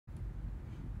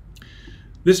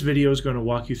This video is going to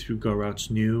walk you through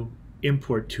GoRout's new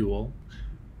import tool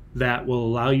that will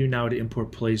allow you now to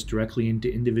import plays directly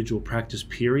into individual practice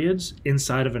periods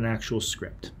inside of an actual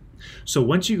script. So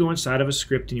once you go inside of a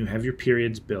script and you have your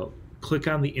periods built, click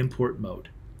on the import mode.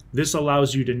 This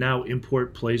allows you to now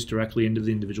import plays directly into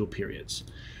the individual periods.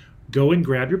 Go and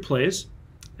grab your plays,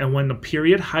 and when the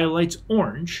period highlights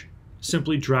orange,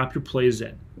 simply drop your plays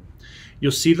in.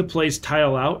 You'll see the plays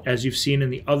tile out as you've seen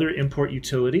in the other import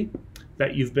utility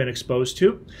that you've been exposed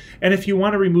to. And if you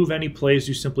want to remove any plays,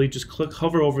 you simply just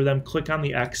hover over them, click on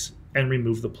the X, and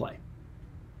remove the play.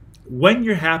 When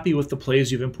you're happy with the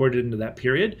plays you've imported into that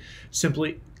period,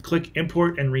 simply click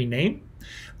Import and Rename.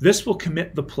 This will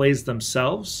commit the plays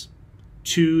themselves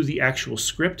to the actual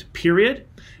script period,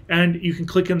 and you can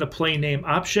click in the play name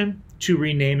option to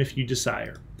rename if you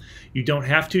desire. You don't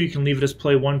have to. You can leave it as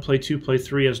play 1, play 2, play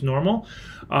 3 as normal.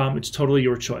 It's totally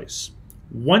your choice.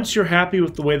 Once you're happy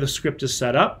with the way the script is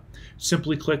set up,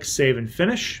 simply click Save and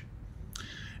Finish,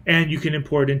 and you can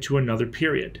import into another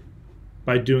period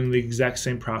by doing the exact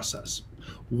same process.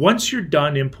 Once you're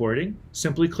done importing,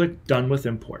 simply click Done with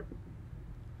Import.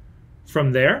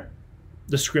 From there,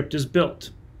 the script is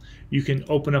built. You can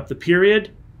open up the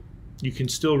period. You can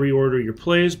still reorder your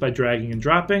plays by dragging and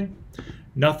dropping.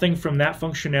 Nothing from that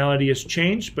functionality has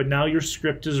changed, but now your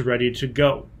script is ready to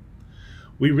go.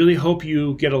 We really hope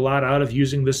you get a lot out of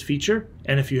using this feature,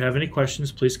 and if you have any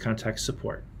questions, please contact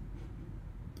support.